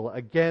renewal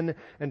again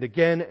and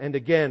again and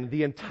again,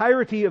 the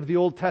entirety of the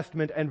Old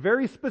Testament, and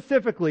very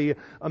specifically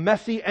a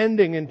messy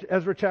ending in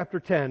Ezra chapter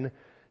 10,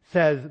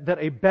 says that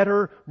a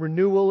better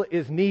renewal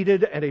is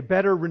needed and a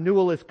better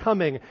renewal is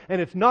coming.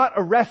 And it's not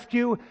a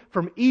rescue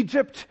from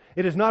Egypt.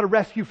 It is not a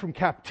rescue from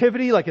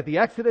captivity like at the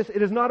Exodus.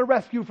 It is not a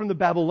rescue from the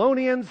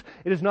Babylonians.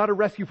 It is not a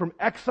rescue from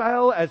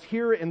exile as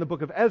here in the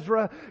book of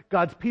Ezra.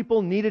 God's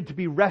people needed to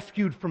be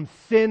rescued from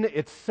sin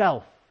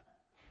itself.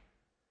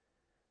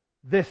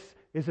 This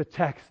is a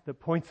text that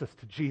points us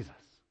to Jesus.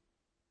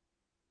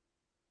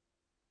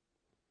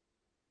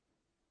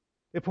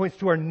 It points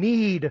to our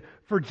need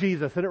for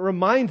Jesus, and it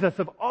reminds us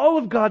of all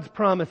of God's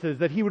promises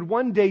that He would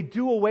one day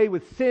do away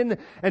with sin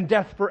and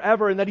death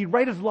forever, and that He'd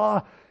write His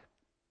law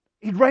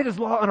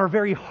on our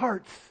very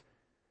hearts.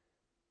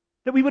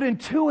 That we would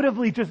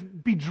intuitively just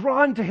be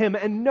drawn to Him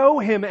and know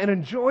Him and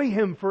enjoy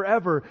Him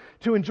forever,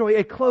 to enjoy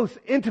a close,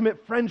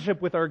 intimate friendship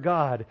with our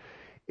God.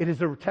 It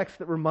is a text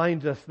that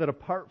reminds us that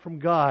apart from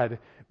God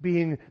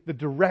being the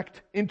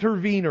direct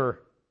intervener,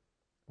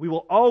 we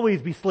will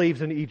always be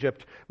slaves in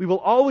Egypt. We will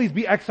always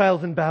be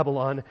exiles in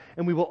Babylon.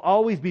 And we will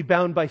always be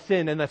bound by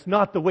sin. And that's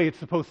not the way it's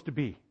supposed to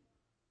be.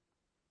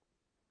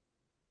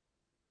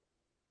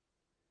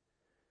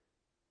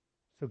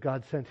 So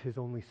God sent His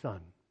only Son,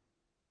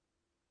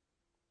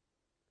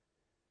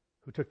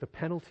 who took the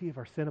penalty of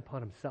our sin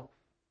upon Himself,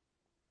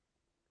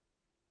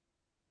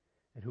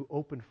 and who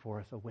opened for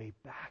us a way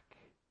back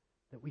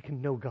that we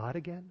can know God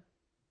again.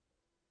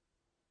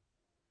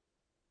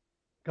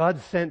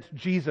 God sent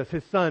Jesus,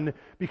 His Son,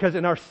 because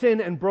in our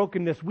sin and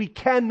brokenness, we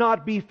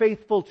cannot be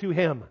faithful to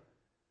Him.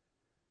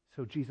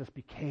 So Jesus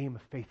became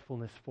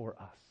faithfulness for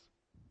us.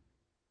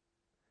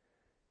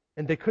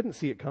 And they couldn't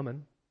see it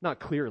coming,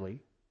 not clearly.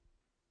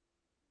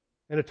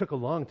 And it took a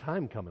long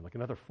time coming, like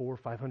another 400 or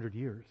 500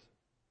 years.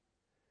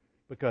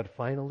 But God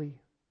finally,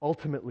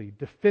 ultimately,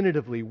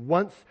 definitively,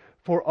 once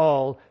for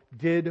all,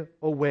 did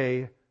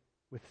away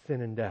with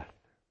sin and death.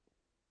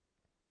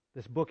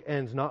 This book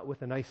ends not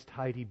with a nice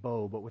tidy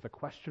bow, but with a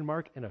question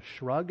mark and a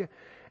shrug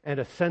and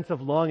a sense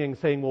of longing,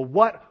 saying, well,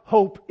 what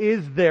hope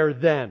is there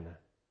then?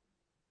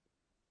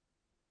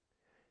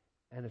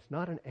 And it's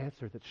not an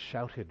answer that's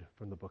shouted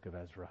from the book of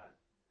Ezra.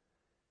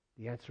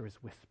 The answer is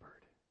whispered.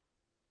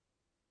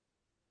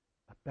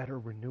 A better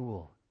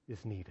renewal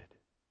is needed.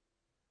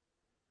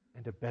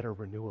 And a better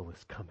renewal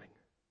is coming.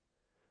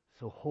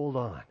 So hold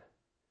on.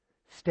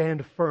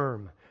 Stand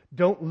firm.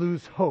 Don't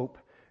lose hope.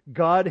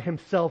 God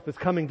Himself is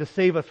coming to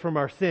save us from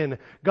our sin.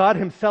 God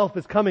Himself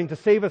is coming to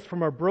save us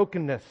from our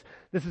brokenness.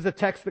 This is a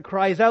text that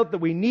cries out that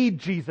we need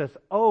Jesus.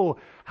 Oh,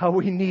 how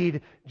we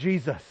need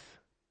Jesus.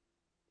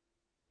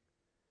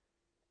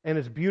 And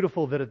it's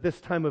beautiful that at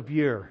this time of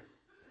year,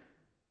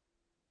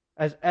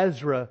 as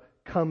Ezra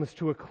comes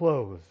to a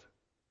close,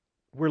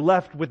 we're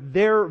left with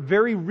their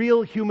very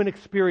real human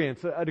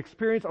experience, an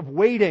experience of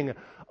waiting,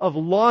 of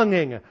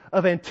longing,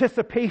 of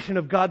anticipation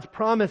of God's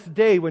promised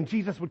day when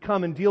Jesus would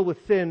come and deal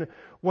with sin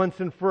once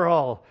and for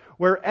all.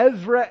 Where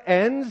Ezra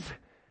ends,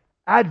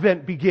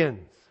 Advent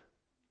begins.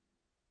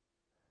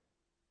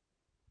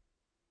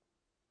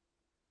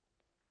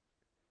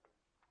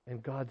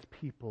 And God's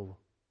people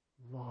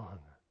long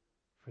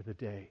for the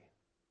day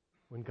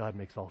when God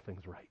makes all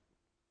things right.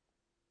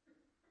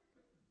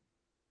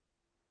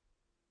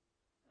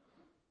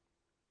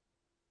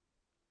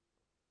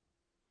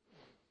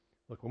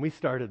 Look, when we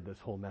started this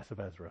whole mess of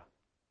Ezra,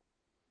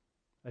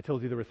 I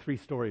told you there were 3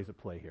 stories at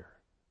play here.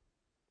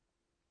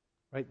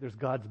 Right? There's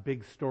God's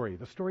big story.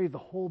 The story of the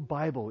whole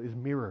Bible is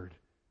mirrored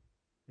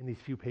in these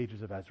few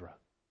pages of Ezra.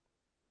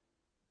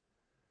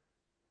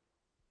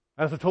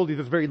 I also told you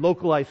there's a very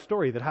localized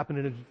story that happened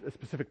in a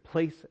specific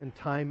place and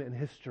time and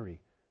history.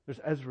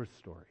 There's Ezra's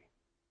story.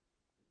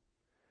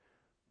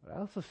 But I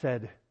also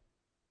said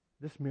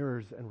this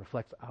mirrors and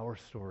reflects our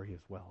story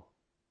as well.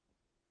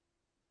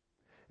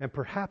 And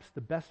perhaps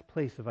the best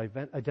place of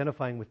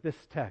identifying with this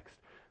text,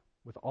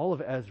 with all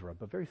of Ezra,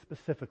 but very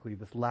specifically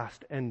this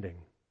last ending,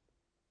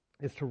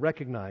 is to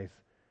recognize,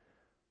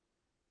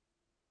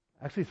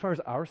 actually as far as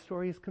our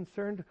story is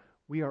concerned,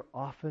 we are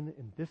often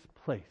in this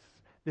place,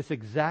 this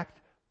exact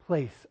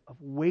place of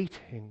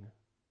waiting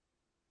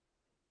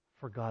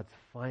for God's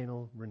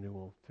final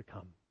renewal to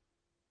come.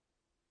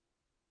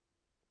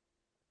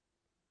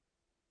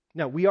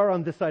 Now, we are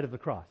on this side of the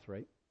cross,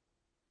 right?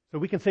 So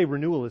we can say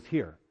renewal is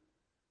here.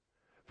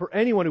 For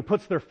anyone who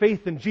puts their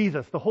faith in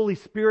Jesus, the Holy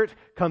Spirit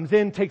comes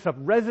in, takes up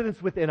residence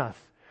within us.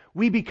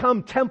 We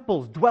become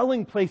temples,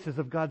 dwelling places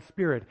of God's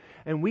Spirit,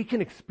 and we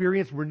can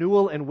experience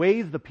renewal in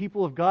ways the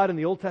people of God in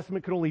the Old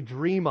Testament could only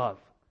dream of.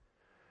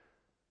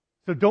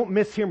 So don't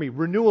mishear me.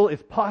 Renewal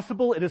is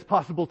possible. It is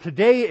possible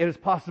today. It is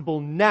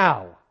possible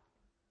now.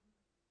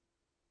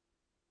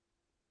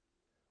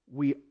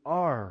 We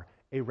are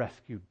a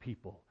rescued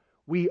people.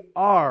 We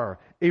are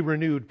a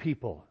renewed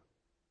people.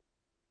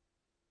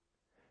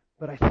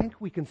 But I think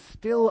we can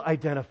still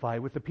identify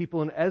with the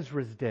people in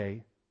Ezra's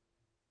day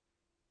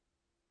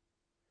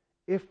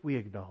if we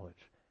acknowledge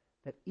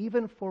that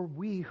even for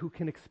we who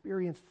can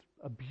experience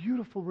a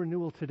beautiful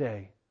renewal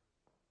today,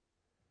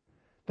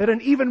 that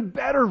an even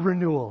better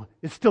renewal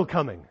is still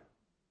coming.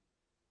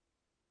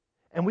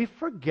 And we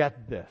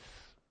forget this.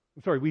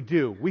 We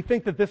do. We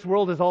think that this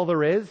world is all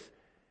there is.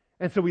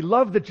 And so we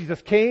love that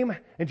Jesus came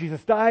and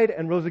Jesus died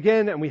and rose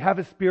again and we have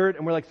His Spirit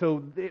and we're like,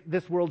 so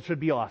this world should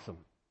be awesome.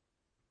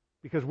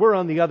 Because we're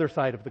on the other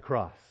side of the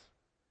cross.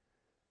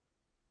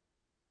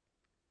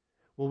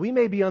 Well, we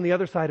may be on the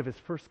other side of His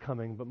first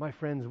coming, but my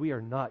friends, we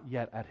are not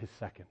yet at His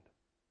second.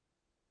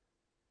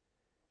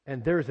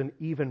 And there's an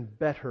even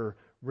better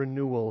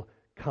renewal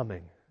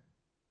coming.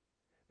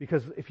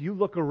 Because if you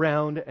look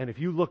around and if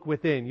you look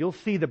within, you'll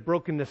see that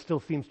brokenness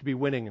still seems to be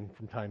winning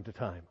from time to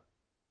time.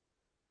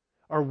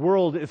 Our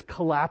world is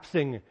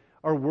collapsing.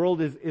 Our world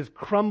is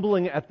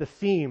crumbling at the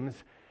seams.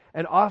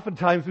 And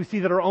oftentimes we see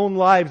that our own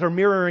lives are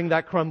mirroring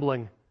that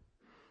crumbling.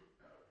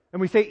 And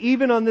we say,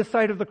 even on this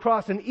side of the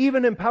cross, and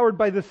even empowered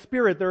by the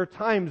Spirit, there are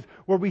times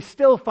where we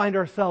still find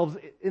ourselves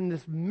in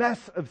this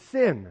mess of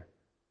sin.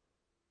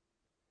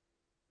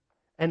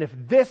 And if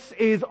this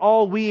is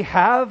all we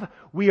have,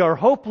 we are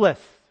hopeless.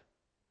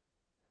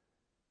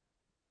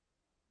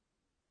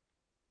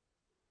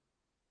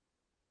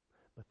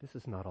 But this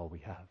is not all we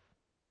have.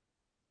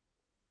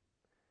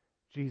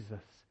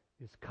 Jesus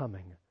is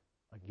coming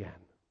again.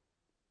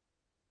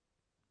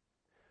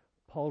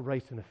 Paul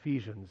writes in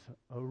Ephesians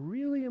a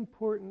really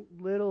important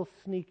little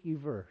sneaky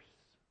verse.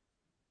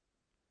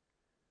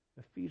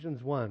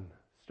 Ephesians 1,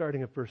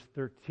 starting at verse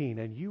 13,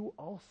 and you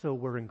also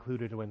were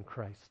included in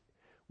Christ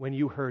when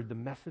you heard the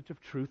message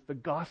of truth, the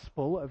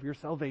gospel of your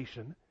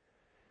salvation.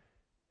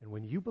 And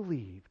when you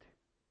believed,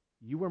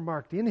 you were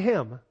marked in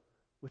Him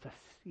with a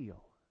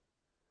seal,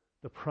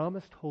 the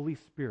promised Holy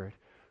Spirit,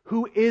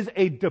 who is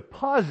a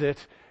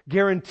deposit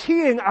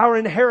guaranteeing our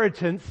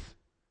inheritance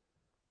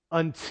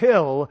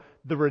until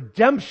the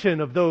redemption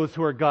of those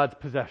who are God's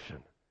possession,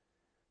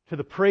 to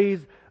the praise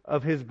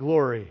of His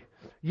glory.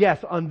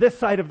 Yes, on this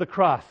side of the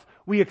cross,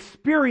 we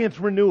experience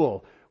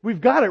renewal.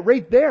 We've got it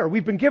right there.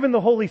 We've been given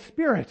the Holy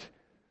Spirit.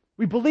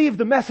 We believe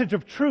the message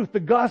of truth, the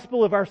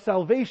gospel of our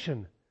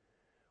salvation.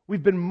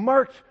 We've been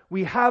marked.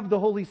 We have the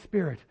Holy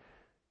Spirit.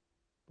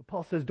 But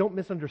Paul says, don't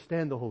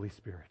misunderstand the Holy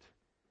Spirit.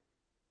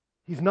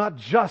 He's not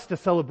just a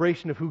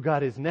celebration of who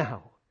God is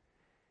now.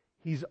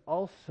 He's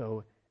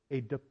also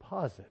a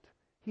deposit.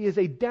 He is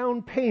a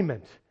down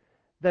payment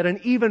that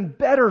an even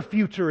better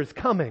future is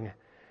coming.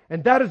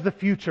 And that is the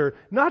future,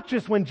 not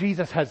just when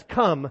Jesus has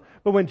come,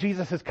 but when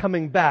Jesus is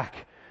coming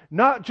back.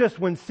 Not just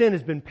when sin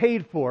has been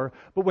paid for,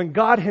 but when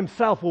God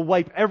Himself will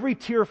wipe every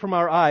tear from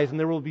our eyes and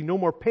there will be no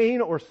more pain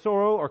or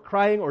sorrow or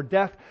crying or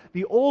death.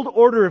 The old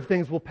order of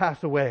things will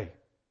pass away.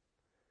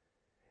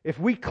 If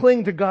we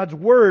cling to God's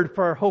Word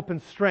for our hope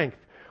and strength,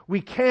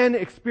 we can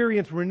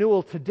experience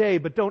renewal today,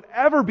 but don't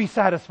ever be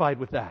satisfied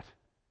with that.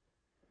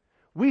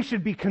 We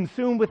should be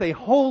consumed with a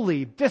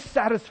holy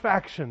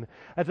dissatisfaction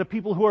as a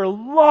people who are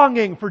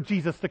longing for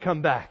Jesus to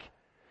come back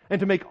and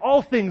to make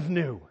all things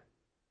new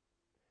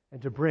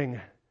and to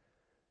bring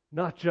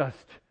not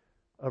just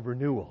a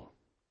renewal,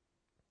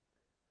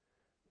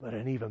 but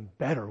an even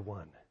better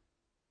one.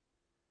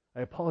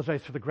 I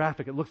apologize for the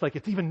graphic. It looks like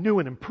it's even new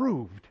and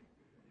improved.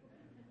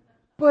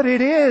 But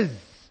it is.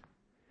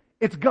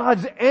 It's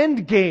God's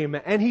end game,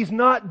 and He's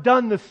not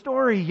done the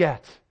story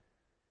yet.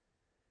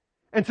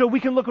 And so we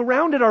can look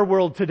around at our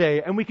world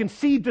today and we can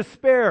see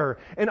despair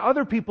in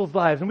other people's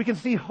lives and we can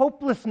see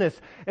hopelessness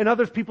in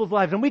other people's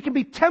lives and we can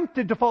be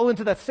tempted to fall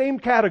into that same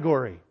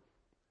category.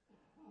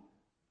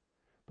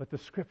 But the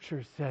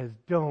Scripture says,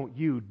 don't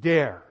you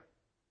dare.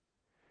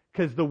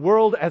 Because the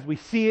world as we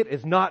see it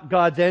is not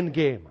God's end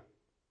game.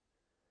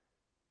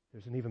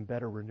 There's an even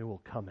better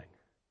renewal coming.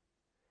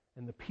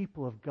 And the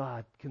people of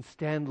God can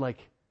stand like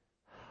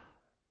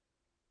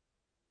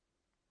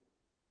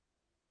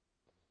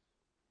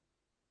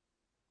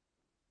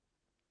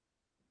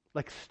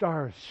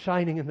stars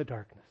shining in the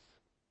darkness.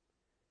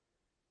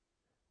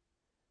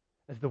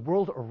 As the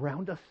world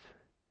around us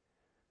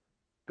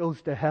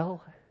goes to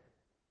hell,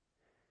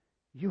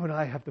 you and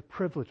I have the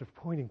privilege of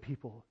pointing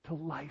people to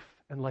life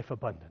and life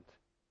abundant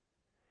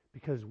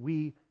because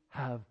we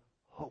have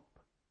hope.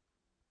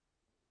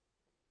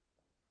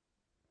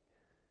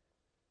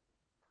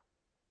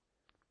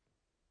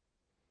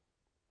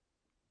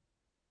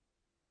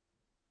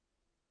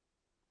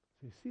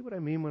 So you see what I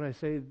mean when I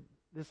say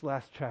this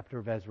last chapter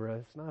of Ezra,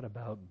 it's not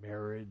about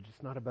marriage,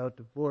 it's not about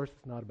divorce,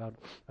 it's not about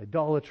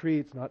idolatry,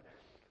 it's not...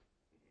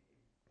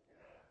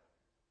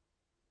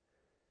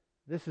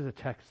 This is a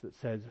text that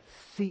says,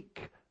 seek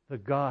the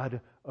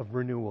God of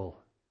renewal.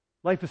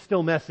 Life is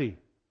still messy.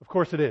 Of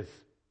course it is.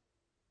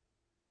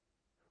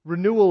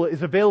 Renewal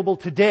is available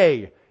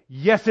today.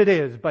 Yes, it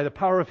is, by the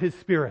power of His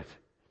Spirit.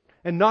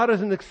 And not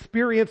as an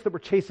experience that we're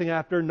chasing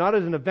after, not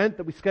as an event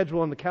that we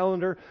schedule on the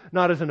calendar,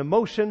 not as an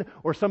emotion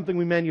or something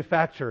we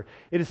manufacture.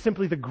 It is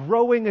simply the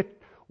growing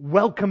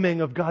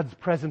welcoming of God's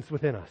presence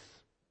within us.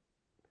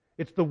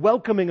 It's the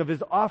welcoming of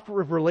His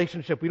offer of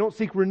relationship. We don't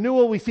seek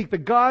renewal, we seek the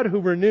God who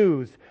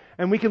renews.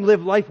 And we can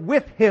live life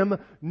with Him,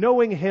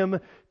 knowing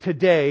Him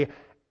today.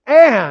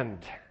 And,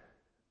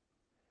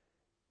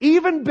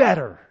 even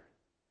better,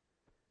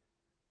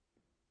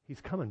 He's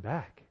coming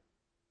back.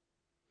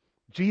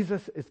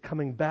 Jesus is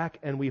coming back,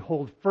 and we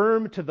hold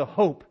firm to the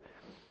hope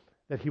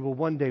that He will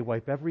one day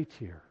wipe every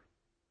tear,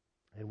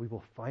 and we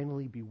will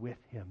finally be with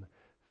Him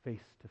face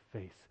to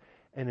face.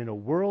 And in a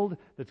world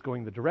that's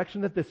going the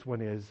direction that this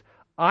one is,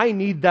 I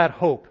need that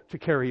hope to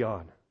carry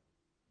on.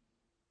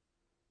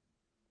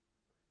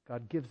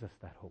 God gives us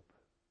that hope,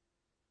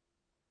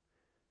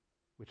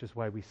 which is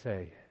why we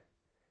say,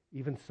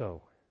 even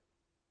so,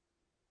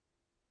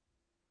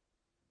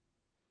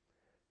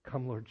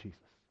 come, Lord Jesus.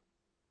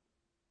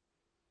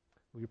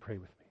 Will you pray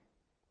with me?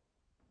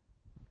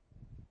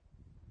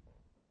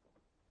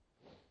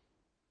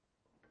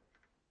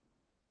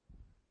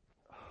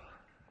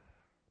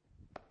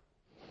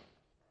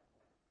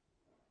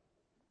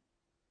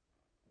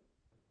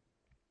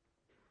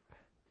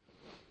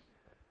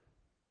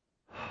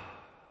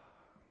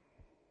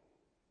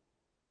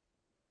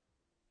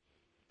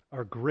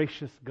 Our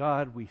gracious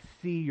God, we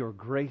see your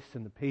grace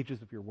in the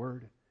pages of your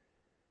word.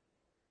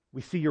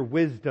 We see your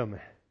wisdom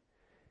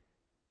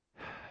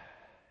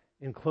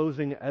in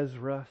closing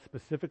Ezra,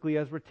 specifically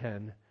Ezra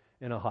 10,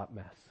 in a hot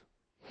mess.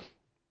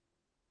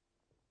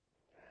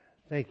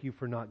 Thank you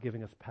for not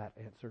giving us pat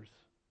answers.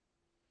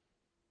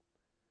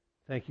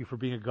 Thank you for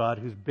being a God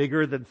who's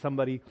bigger than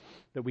somebody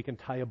that we can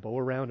tie a bow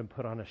around and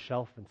put on a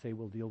shelf and say,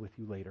 we'll deal with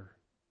you later.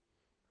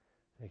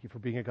 Thank you for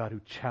being a God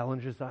who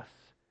challenges us,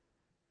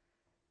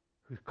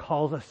 who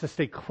calls us to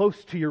stay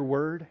close to your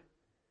word,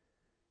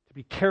 to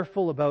be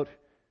careful about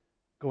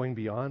going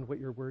beyond what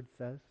your word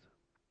says.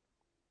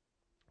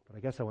 But I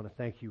guess I want to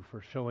thank you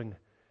for showing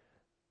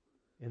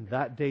in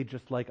that day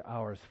just like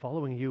ours,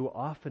 following you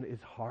often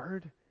is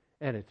hard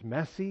and it's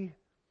messy,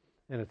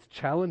 and it's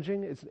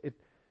challenging.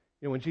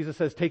 When Jesus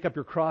says, take up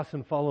your cross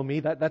and follow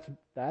me,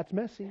 that's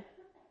messy.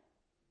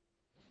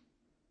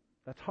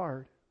 That's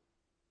hard.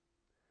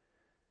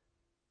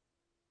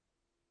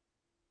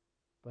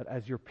 But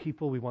as your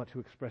people, we want to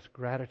express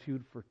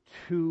gratitude for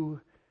two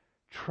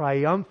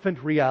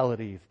triumphant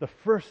realities. The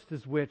first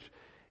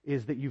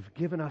is that you've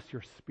given us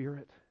your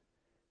Spirit,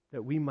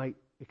 that we might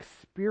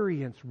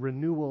experience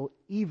renewal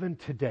even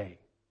today.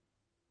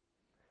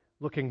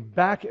 Looking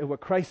back at what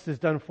Christ has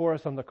done for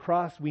us on the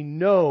cross, we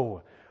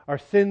know our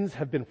sins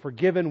have been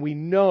forgiven. We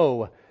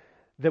know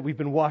that we've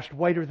been washed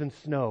whiter than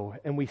snow,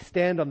 and we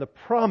stand on the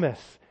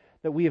promise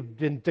that we have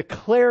been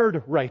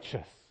declared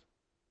righteous.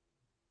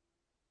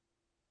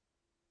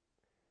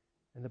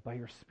 And that by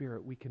your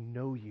Spirit we can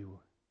know you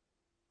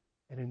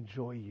and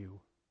enjoy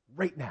you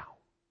right now.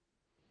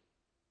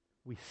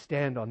 We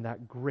stand on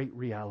that great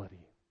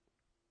reality.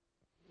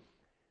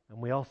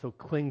 And we also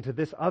cling to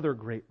this other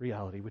great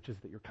reality, which is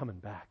that you're coming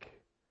back.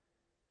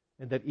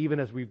 And that even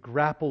as we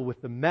grapple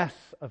with the mess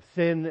of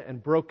sin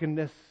and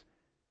brokenness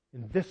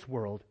in this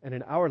world and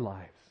in our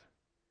lives,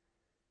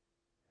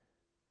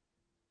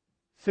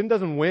 sin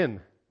doesn't win.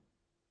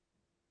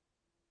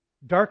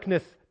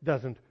 Darkness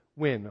doesn't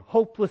win.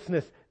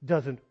 Hopelessness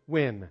doesn't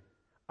win.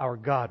 Our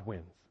God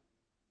wins.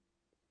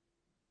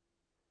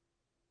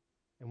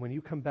 And when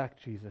you come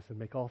back, Jesus, and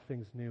make all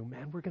things new,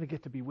 man, we're going to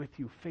get to be with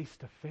you face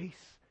to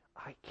face.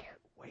 I can't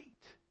wait.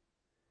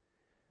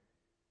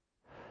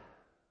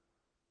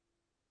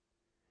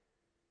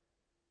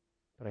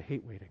 But I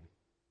hate waiting.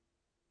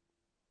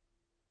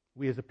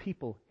 We as a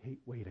people hate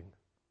waiting.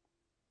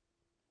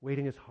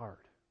 Waiting is hard.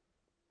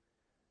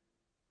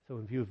 So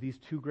in view of these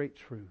two great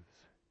truths,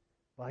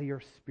 by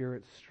your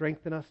Spirit,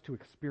 strengthen us to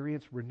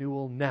experience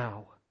renewal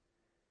now,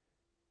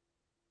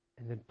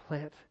 and then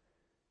plant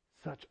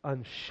such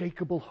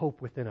unshakable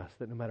hope within us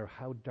that no matter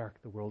how dark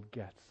the world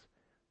gets,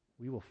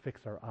 we will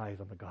fix our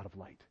eyes on the God of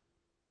light.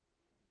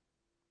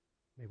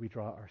 May we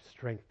draw our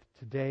strength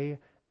today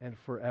and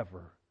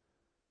forever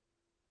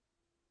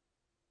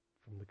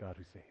from the God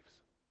who saves.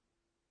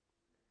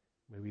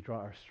 May we draw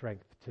our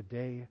strength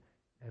today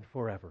and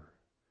forever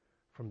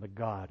from the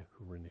God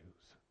who renews.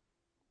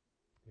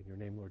 In your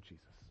name, Lord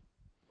Jesus.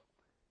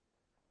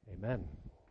 Amen.